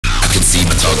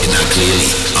target now clearly.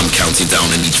 I'm counting down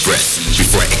on each breath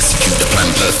before I execute the plan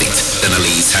perfect. Then I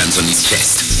lay his hands on his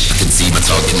chest. I can see my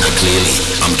target now clearly.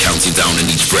 I'm counting down on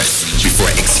each breath before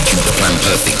I execute the plan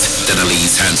perfect. Then I lay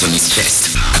his hands on his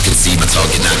chest. I can see my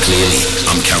target now clearly.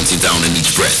 I'm counting down on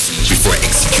each breath before I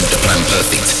execute the plan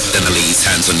perfect. Then I lay his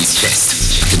hands on his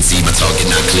chest. I can see my target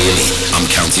now clearly. I'm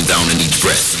counting down on each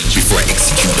breath before I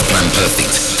execute the plan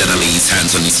perfect. Then I lay his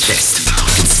hands on his chest. I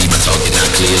can see my target now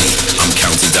clearly. I'm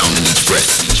counting down on each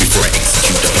breath before I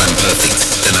execute the plan perfect.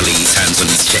 Then I lay his hands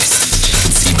on his chest. I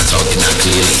can see my target now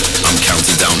clearly. I'm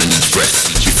counting down on each breath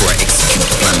before I execute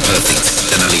the plan perfect.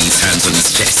 Then I lay his hands on his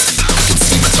chest.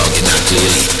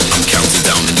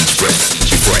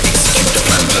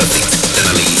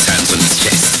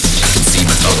 I can see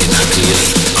my target now clearly.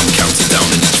 I'm counting down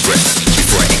on each breath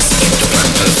before I execute the plan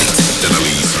perfect. Then I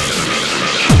lay his hands on his chest.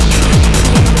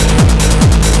 I can see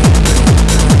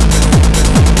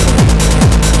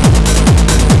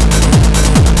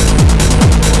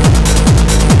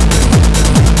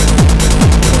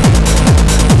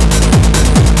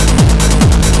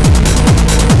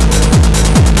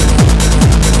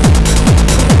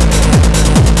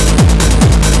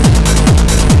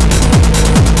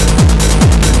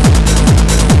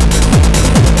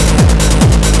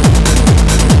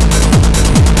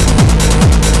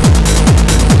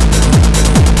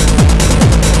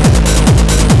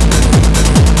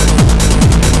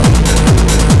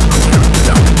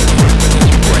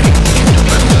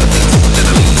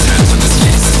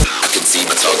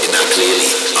target now clearly.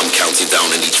 I'm counting down on each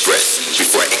breath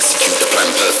before I execute the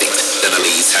plan perfect. Then I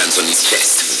lay his hands on his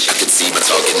chest.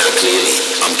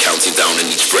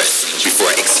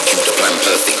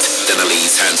 Then I lay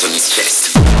his hands on his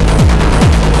chest.